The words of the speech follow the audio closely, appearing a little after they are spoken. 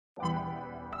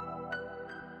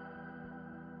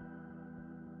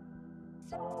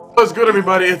What's good,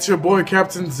 everybody? It's your boy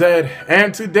Captain Zed,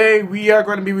 and today we are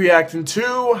going to be reacting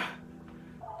to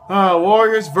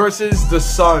Warriors versus the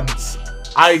Suns.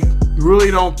 I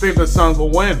really don't think the Suns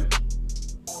will win.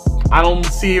 I don't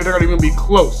see if they're going to even be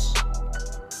close.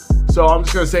 So I'm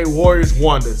just going to say Warriors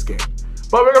won this game.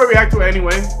 But we're going to react to it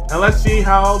anyway, and let's see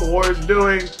how the Warriors are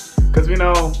doing. Because, you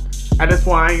know, at this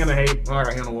point, I ain't going to hate. I'm not going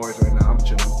to hate on the Warriors right now. I'm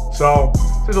chilling. So,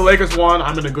 since the Lakers won,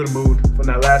 I'm in a good mood from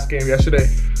that last game yesterday.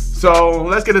 So,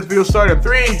 let's get this video started.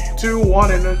 3, 2,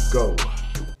 1, and let's go.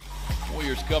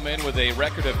 Warriors come in with a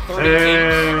record of 38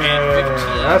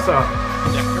 and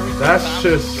 15. That's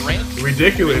just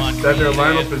ridiculous that their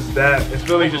lineup is that. It's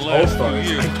really just all-stars.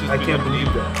 I can't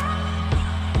believe that.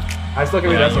 I still can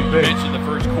believe that's a big. In the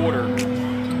first quarter,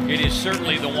 it is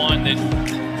certainly the one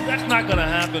that's not going to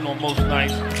happen on most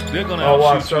nights. They're going to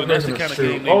outshoot you. That's the kind of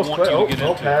game they want you to get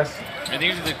into. Pass. And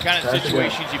these are the kind of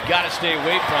situations you've got to stay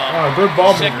away from. Good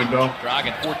ball movement, though.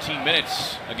 Dragon 14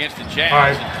 minutes against the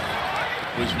Jazz.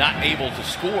 Was not able to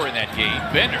score in that game.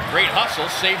 Bender, great hustle,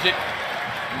 saves it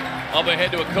up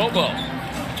ahead to Okobo.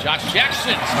 Josh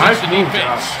Jackson nice the move, defense.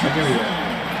 Josh. I give you that.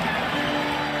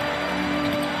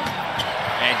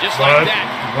 And just like that,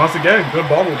 once again, good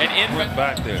ball movement. And in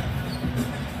back there.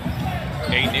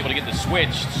 Aiden able to get the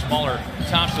switch. Smaller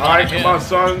Thompson. All right, come on,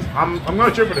 Suns. I'm going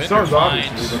to cheer for the Suns,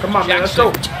 obviously. But come on, man, let's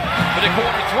go. For the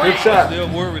corner three. Good shot. Still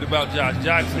worried about Josh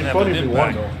Jackson having an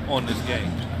impact on this game.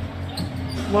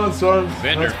 Come on, Suns.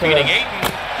 Bender feeding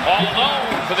Aiden all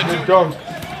alone for the two. Dunk.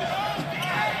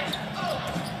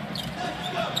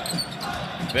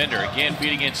 Bender again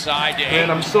feeding inside to Man, Aiden.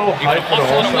 I'm so hyped for the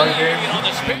All-Star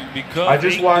game. I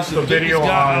just watched the video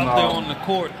on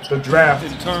the draft.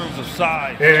 In terms of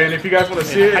size. And if you guys want to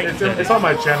see it, it's on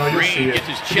my channel. You'll see it.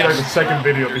 It's like the second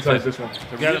video besides this one.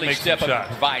 To really step up and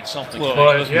provide something.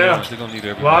 But yeah,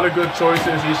 a lot of good choices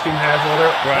each team has.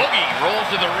 Boogie rolls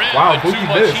to the rim. Wow, Boogie Boogie too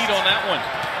much missed. heat on that one.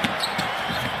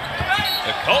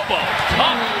 The Kobo,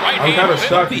 tough right I'm kind of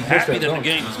shocked Be he missed happy that that the dunk.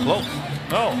 game is close.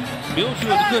 No, Bill should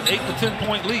have a good 8 to 10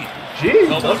 point lead. Jeez,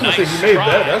 I was going to say he made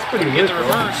that. That's pretty lit, bro.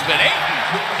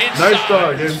 Nice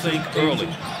start, dude. Think early.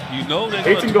 You know they're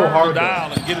They going to can go turn hard, the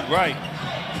dial and get it right,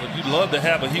 but you'd love to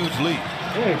have a huge lead.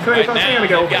 Hey, Right now, they've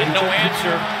got no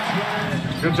answer.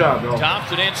 Good job, though.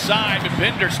 Thompson inside, but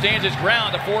Bender stands his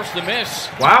ground to force the miss.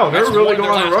 Wow, they're That's really one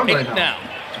going on of a their run last right now.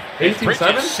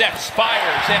 18-7? 18-7? Sets,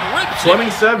 fires, and rips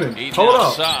 27. it. Hold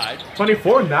up. Outside.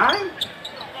 24-9?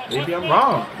 Maybe I'm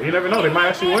wrong. But you never know. They might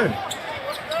actually win.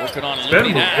 Working on Spin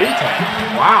move. 8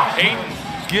 times. Wow.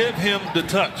 Aiden. Give him the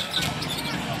touch.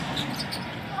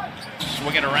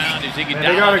 Swinging around is Iggy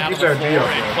Man, they gotta down keep out of that the D floor. up,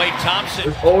 And bro. Klay Thompson.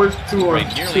 There's always two on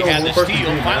Nearly had the first steal.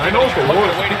 team, man. Finally, I know it's the poked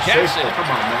Warriors. away to But Jackson. come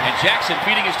on, man. And Jackson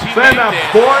feeding his teammate Send that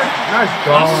there. boy. Nice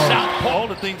dog. All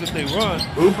the things that they run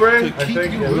Oubre? to I keep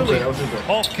think, you yeah, really Oubre. That was Oubre.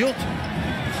 off kilter.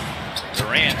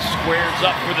 Durant squares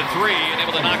up for the three and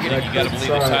able to knock it in. You got to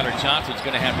believe that Tyler Johnson's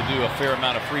going to have to do a fair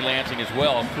amount of freelancing as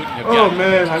well. Couldn't have Oh, gotten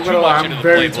man. I'm too gonna lie. much into I'm the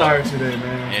very playbook. tired today,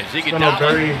 man. Yeah, It's been a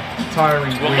very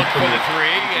tiring will week look for for me. the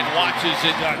three and watches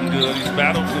it. Gotten good. He's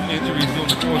battled some injuries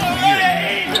during the course of the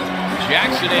year.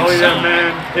 Jackson inside. Oh, yeah,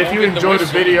 man. If you Won't get enjoyed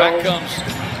the whistle. video, Back comes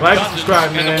like and Cousins subscribe,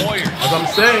 and man. the Warriors. As I'm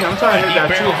saying, I'm trying to hit that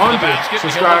He barrels to the 200 basket.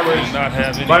 subscribers. Not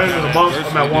have any By the end of the month,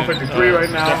 I'm at adversity. 153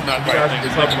 right now. That's not You guys right.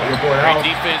 can help your boy Great out.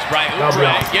 defense by That'll be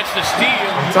Oubre. awesome. Gets the steal.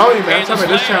 I'm telling you, man. I'm And telling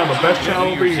you, this slam. channel, the best channel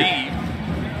over New Year's here. Eve.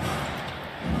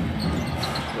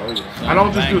 I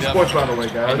don't just do sports, by the way,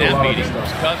 guys. I do a lot of meeting, other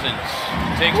stuff. Cousins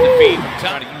takes the feed from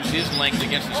trying to use his length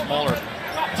against the smaller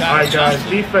All right, guys.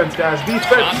 Defense, guys.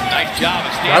 Defense. Nice job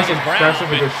of That's standing his ground.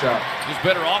 a good shot. Just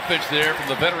better offense there from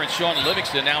the veteran Sean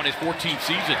Livingston now in his 14th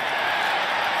season.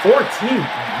 14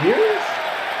 years?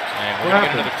 And we're going to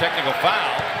get another technical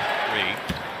foul.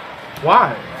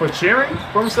 Why? For cheering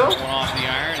for himself? Going off the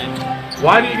iron. And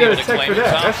Why do you get a to tech claim for it.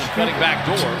 that? That's Thompson cutting back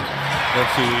door.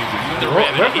 That's too easy. The rim,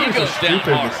 and he Referees are goes down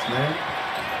stupid, hard. man.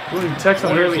 Doing text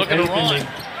on Warriors literally looking to anything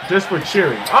run. just for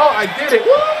cheering. Oh, I did it!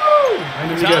 Woo!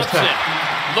 And then you get a Thompson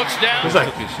tech. looks down. It's like,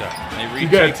 Took his shot. They you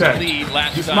get a retake the tech. lead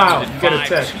last You time smile, within you get a 5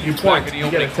 tech. You back point, in the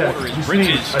you get a opening tech. quarter as You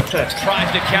Bridges sneeze, a tech. tries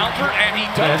to counter, and he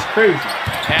Man, does. that's crazy.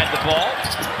 Had the ball.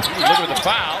 Ooh, look at the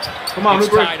foul. Come on,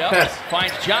 It's Oubre. tied up. Pass.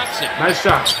 Finds Johnson. Nice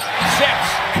shot. Sets.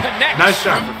 Connects. Nice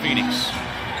shot. For Phoenix.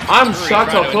 I'm Curry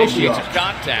shocked how trying to close we initiate are. some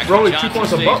contact, Bro, but he's 2 Johnson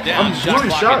points stays above. down. I'm Shot really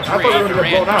clock shocked. at I thought we were going to get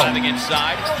Durant blown out. driving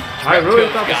inside. I really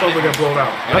Coach thought the got Suns it. would get blown out.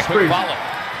 And That's a quick crazy. follow.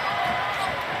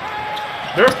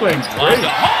 They're playing great.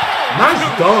 Nice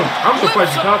dunk. I'm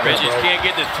surprised you caught that, Bridges bro. can't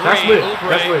get the three. That's lit. Oubre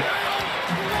That's lit.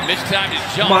 missed time to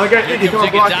jump. Come on, I got Here Iggy.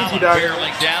 comes Come on, block Iguodala Iggy down.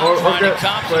 barreling down, Or finding get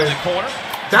Thompson in the corner.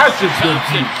 That's just good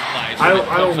Thompson deep. lies I with don't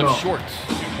comes up know. short.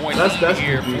 2 points That's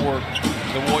here good deep. for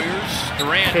The Warriors,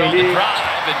 Durant KD. on the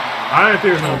drive, and I didn't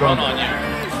think it was going to run go. on you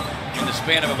in the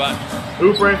span of about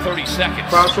Oubre, 30 seconds.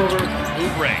 crossover.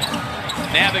 Oubre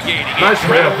navigating. Nice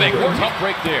Traffic. layup. Tough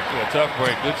break there. Yeah, tough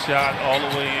break. Good shot all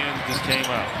the way in. Just came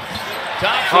out.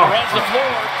 Thompson runs the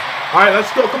floor. All right,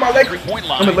 let's go. Come on, Lakers. Three-point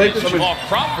line. I'm in Lakers. It's Jamal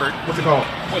Crawford. What's it called?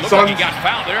 Boy, it looked Suns. like he got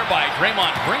fouled there by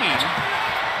Draymond Green.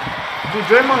 Dude,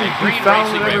 Draymond, And Green he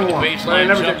fouled racing right with the everyone. baseline But they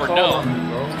never get jumper, called no. on him,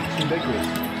 bro. It's ridiculous.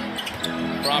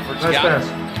 Crawford's Nice got pass.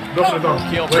 Go for the dunk.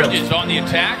 Kill Layup. Bridges on the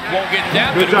attack. Won't get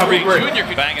down. Good But job, Oubre Oubre.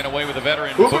 Jr. banging away with a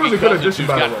veteran. Oubre was a Boogie good Cousins, addition, who's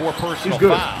by the got way. 4 personal He's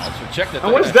good. fouls. So check that.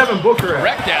 And where's Devin Booker at?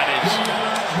 Correct that is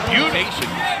Utation.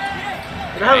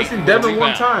 I haven't seen Devin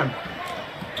one time.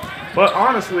 But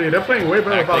honestly, they're playing way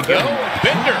better Back without they go. Devin.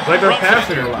 Bender. Like they're runs it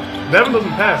passing in. a lot. Devin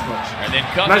doesn't pass much. And then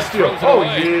Cousins Nice steal. throws it Oh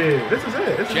away. yeah, this is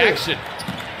it. This is Jackson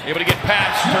able to get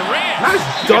past Durant.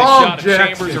 Nice Get a dog, shot of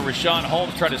Jackson. Chambers or Rashawn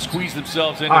Holmes trying to squeeze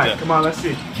themselves it. into All right, the come on, let's see.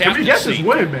 If we captaincy. get this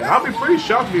win, man, I'll be pretty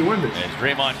shocked if we win this. as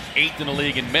Draymond 8th in the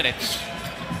league in minutes.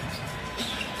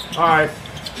 All right,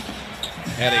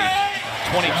 Had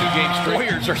a 22-game streak.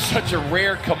 Warriors are such a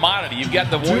rare commodity. You've got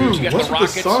the Warriors, dude, you got what's the with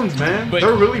Rockets. the Suns, man? but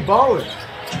They're really balling.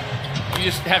 you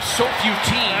just have so few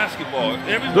teams. Basketball.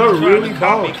 They're Everyone's trying really to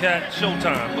balling. copycat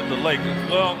Showtime with the Lakers.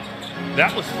 Well,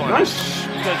 that was funny. Nice,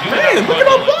 Because you man. have Look to at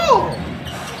run our the ball.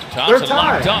 Thompson They're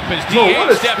tied. locked up as No, DA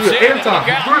what a steps steal. in. Anton, Look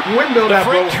out. windmill The that,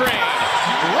 bro. freight train.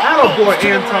 Attaboy, Rolls to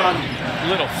the Anton. rim.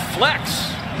 Little flex.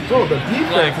 Bro, the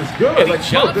defense is good. Eddie Like,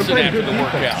 bro, they're Johnson playing after good the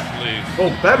defense. workout. Please.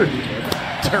 Oh, better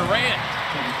defense. Durant.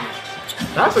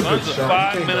 That's a good Suns shot. are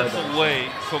 5 You can't minutes grab that. away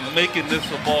from making this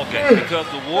a ball game because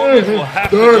the Warriors will have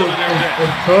to go to their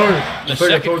bench. The I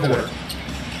second told you quarter.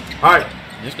 that. All right.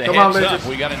 Just a Come on, heads up, Lakers.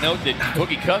 we got to note that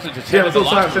Boogie Cousins is Yeah, headed let's to the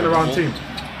go locker send the room. wrong We'll team.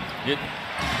 Get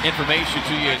information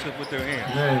to you. With their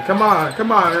hands. Man, come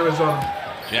on, Arizona.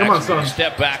 Come on, Jackson, son.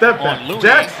 step back Step on back. Looney.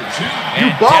 Jackson, you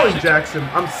And balling, Jackson. Jackson.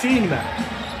 I'm seeing that.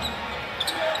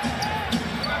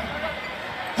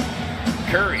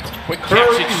 Curry, quick catch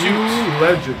Curry, and you shoots.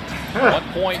 legend. 1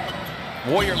 point,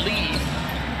 Warrior lead.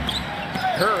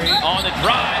 Curry on the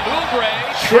drive. Oubre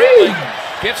trailing.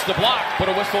 Gets the block, put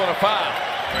a whistle and a foul.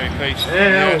 Very patient.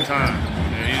 Yeah. You had time.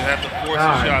 And you have to force All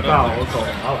a right, shot foul. up.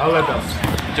 Okay. I'll let that.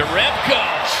 Duremko.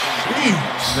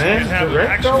 Jeez, And man. have an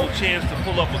Direct actual though. chance to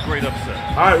pull up a great upset.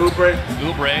 All right, Oubre.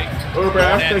 Oubre. Oubre,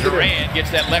 I'll And take it in. Durant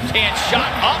gets that left hand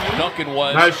shot up. Duncan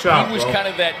was. Nice shot, He was bro. kind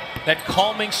of that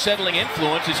calming, settling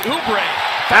influence. Is Oubre.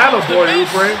 Attaboy,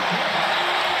 Oubre.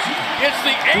 It's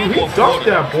the Dude, he ankle. dunked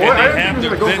that boy. And they I have didn't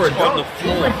think he was their going to go for a bench on dunk. the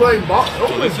floor. Oubre playing ball. So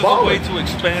Oubre this is a way balling. to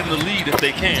expand the lead if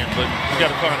they can, but you got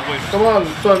to find a way to. Come on,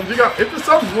 son. You got. If the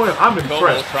Suns win, I'm Kobo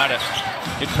impressed. try to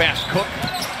get past Cook.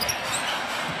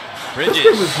 This Bridges.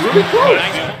 game is really close.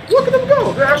 Nice. Look at them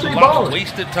go. They're actually A lot of balling.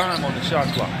 wasted time on the shot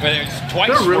clock. But there's twice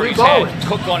They're where really he's balling. had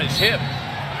Cook on his hip.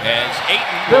 As Ayton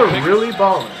will They're pick- really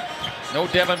balling. no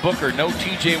Devin Booker, no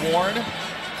TJ Warren.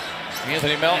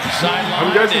 Anthony Melton sideline.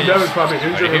 I'm guessing is- Devin's probably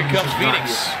injured. Right, here and comes he's not Phoenix.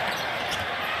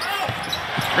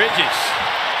 Bridges.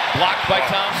 Blocked by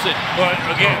Thompson. But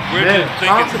again, we're man, just thinking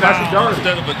Thompson, that's a foul dart.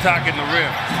 instead of attacking the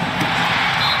rim.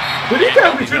 Did he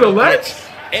catch me to the left?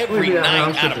 Every Yeah, night I'm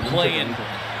out tripping, of I'm playing tripping.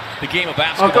 the game of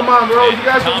basketball. come on, bro, And you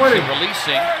guys are Thompson winning.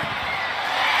 releasing.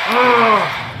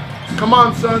 Come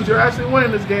on, Suns. You're actually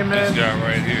winning this game, This man. guy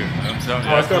right here. I'm telling you,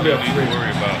 Oh, it's that's gonna what be you a need three. to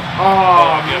worry about.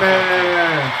 Oh, yeah.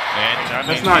 man. And I That's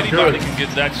mean, not anybody good. can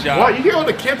get that shot. What? You hear all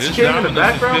the kids This skating in the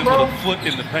dominance has background, been bro? with a foot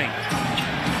in the paint.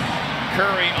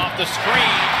 Curry off the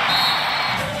screen.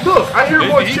 Look, I hear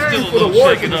more He's cheering still a for the little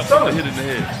Warriors shaken than the up with the Suns. hit in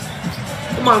the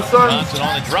head. Come on, Suns. Thompson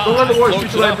on the drive. Don't let the Warriors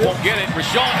Floats shoot you it like up, this. won't get it.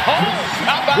 Rashawn Holmes.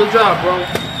 How about Good job, bro.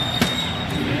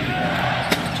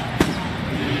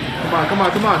 Come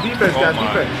on. Defense, guys, my.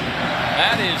 defense.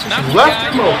 that? Is not the Left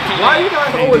guy him open. looking Why at. you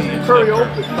guys always leave Curry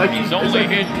open? Like He's it's only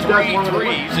like hit you guys 3 wanted to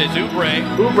win. threes as Oubre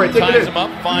Oubre, take ties it in. him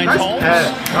up, finds Nice Holmes.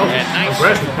 pass. That was And nice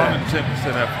aggressive pass.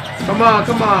 110% effort. Come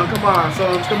on,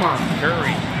 Suns. Come on.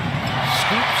 Curry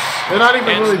scoops. They're not even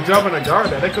and really jumping to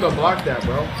guard that. They could have blocked that,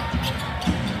 bro.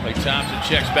 Clay Thompson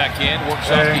checks back in,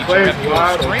 works And off the Clay's Jerebko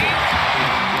wide open. screen.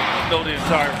 I know the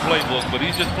entire playbook, but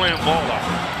he's just playing ball out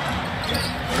there.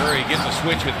 Curry gets a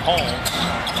switch with Holmes.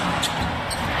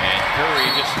 And Curry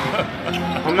just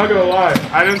I'm not gonna lie.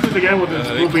 I didn't think the game with this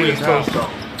they blue beat is cleaned close house.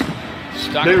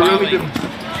 though. They really stockpiling didn't.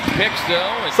 picks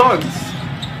though. And Suns.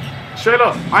 Straight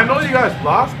up. I know you guys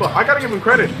lost, but I gotta give them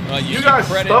credit. You You guys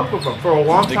credit stuck with them for a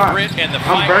long the time. grit and the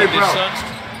I'm fight very of this proud.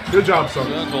 Suns. Good job, Suns.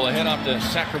 Suns will head off to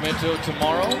Sacramento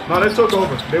tomorrow. No, they took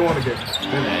over. They won the game.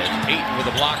 And Ayton with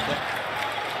a block.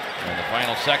 In the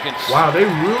final seconds. Wow, they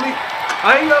really.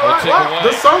 I ain't gonna They'll take lie. away.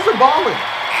 The Suns are balling.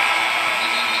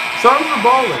 Suns are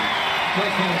balling.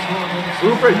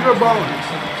 Rupert, you're balling.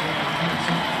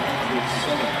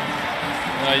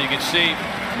 You can see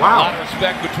a Wow. lot of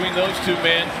respect between those two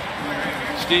men.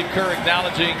 Steve Kerr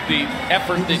acknowledging the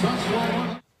effort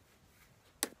that...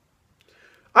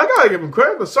 I gotta give him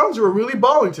credit. The Suns were really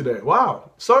balling today.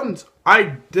 Wow. Suns,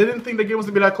 I didn't think the game was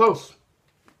gonna be that close.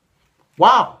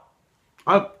 Wow.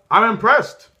 I'm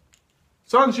impressed.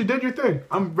 Suns, you did your thing.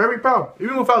 I'm very proud.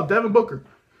 Even without Devin Booker,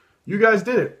 you guys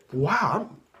did it. Wow.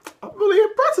 I'm really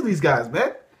impressed with these guys,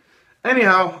 man.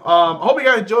 Anyhow, I hope you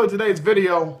guys enjoyed today's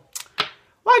video.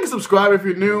 Like and subscribe if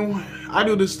you're new. I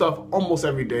do this stuff almost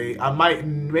every day.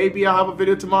 Maybe I'll have a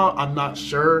video tomorrow. I'm not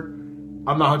sure.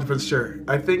 I'm not 100% sure.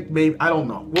 I think maybe, I don't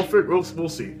know. We'll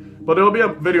see. But there'll be a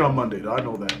video on Monday, though. I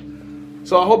know that.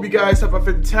 So I hope you guys have a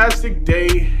fantastic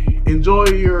day. Enjoy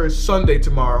your Sunday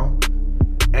tomorrow.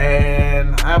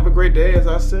 And have a great day, as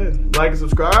I said. Like and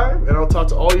subscribe. And I'll talk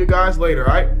to all you guys later,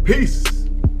 all right? Peace.